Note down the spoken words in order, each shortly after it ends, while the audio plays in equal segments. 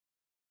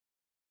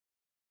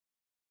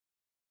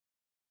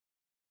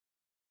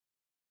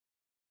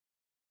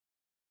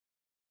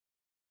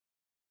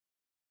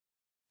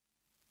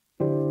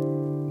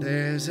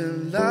There's a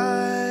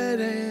light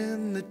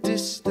in the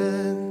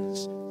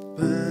distance,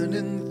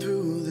 burning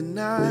through the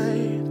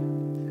night.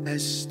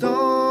 As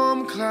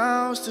storm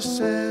clouds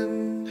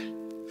descend,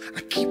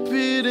 I keep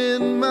it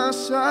in my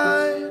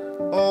sight.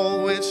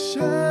 Oh, it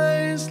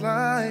shines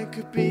like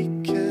a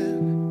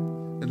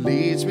beacon and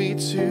leads me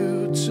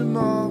to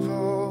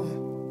tomorrow.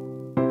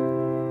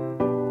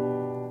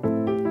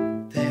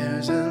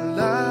 There's a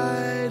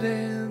light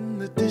in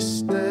the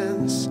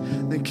distance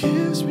that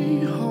gives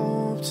me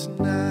hope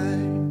tonight.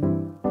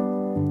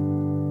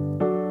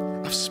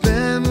 I've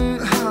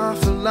spent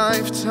half a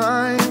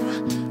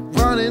lifetime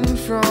running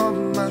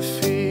from my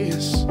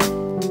fears.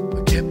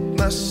 I kept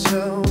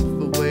myself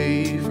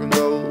away from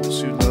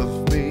those who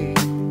love me.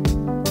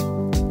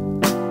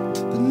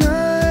 The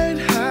night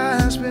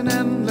has been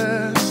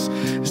endless,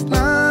 it's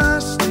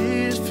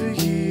lasted for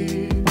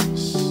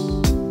years,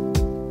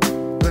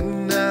 but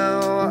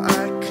now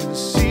I can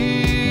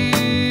see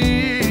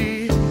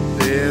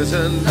there's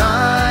a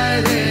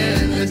light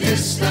in the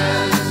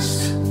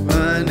distance,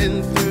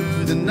 burning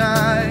through the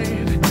night.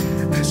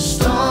 As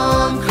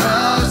storm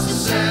clouds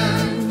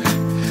descend,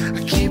 I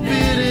keep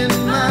it in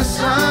my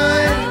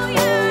sight.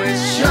 Oh, it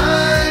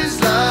shines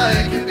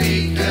like a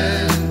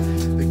beacon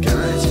that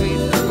guides me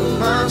through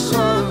my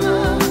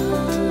sorrow.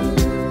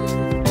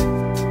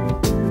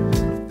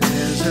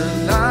 There's a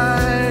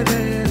light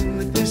in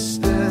the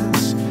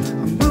distance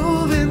I'm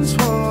moving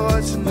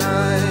towards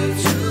tonight.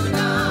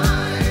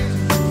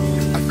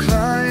 I've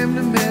climbed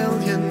a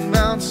million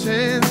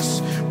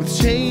mountains with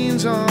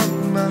chains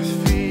on my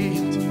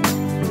feet.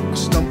 I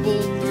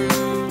stumbled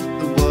through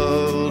the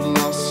world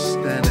lost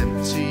and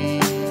empty.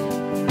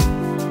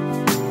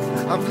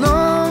 I've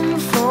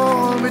longed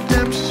for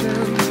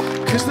redemption,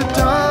 'cause the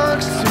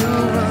dark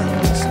still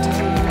runs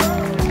deep.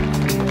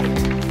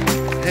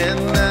 And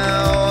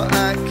now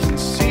I can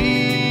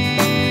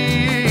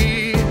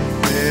see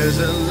there's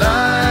a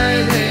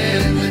light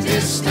in the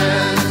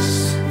distance,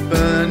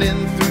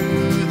 burning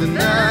through the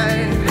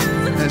night.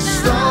 As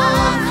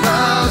storm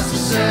clouds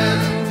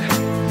descend,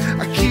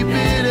 I keep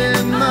it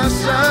in my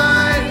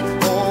sight.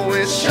 Oh,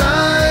 it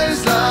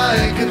shines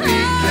like a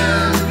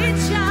beacon,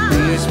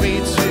 leads me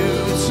to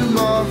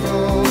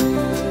tomorrow.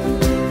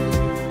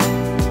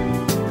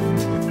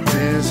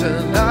 There's a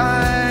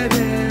light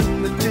in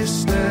the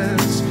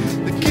distance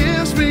that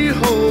gives me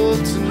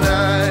hope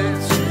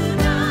tonight.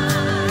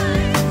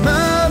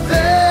 My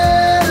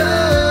better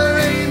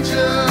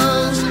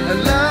angels at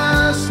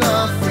last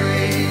are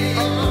free.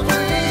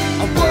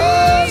 I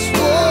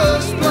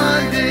was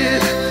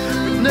blinded,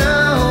 but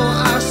now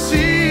I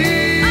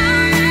see.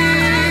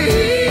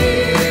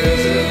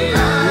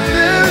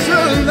 There's a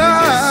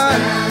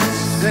light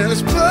that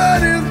is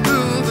burning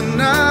through the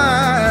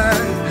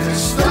night. As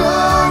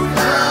storm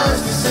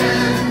clouds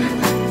descend,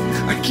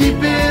 I keep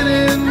it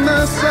in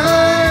my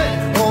sight.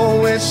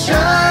 Oh, it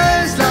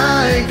shines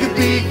like a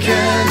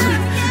beacon,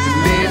 it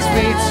leads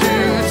me to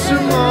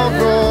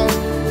tomorrow.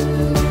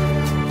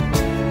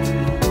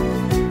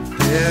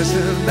 There's a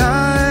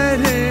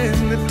light in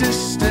the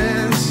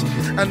distance,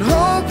 and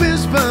hope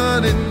is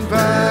burning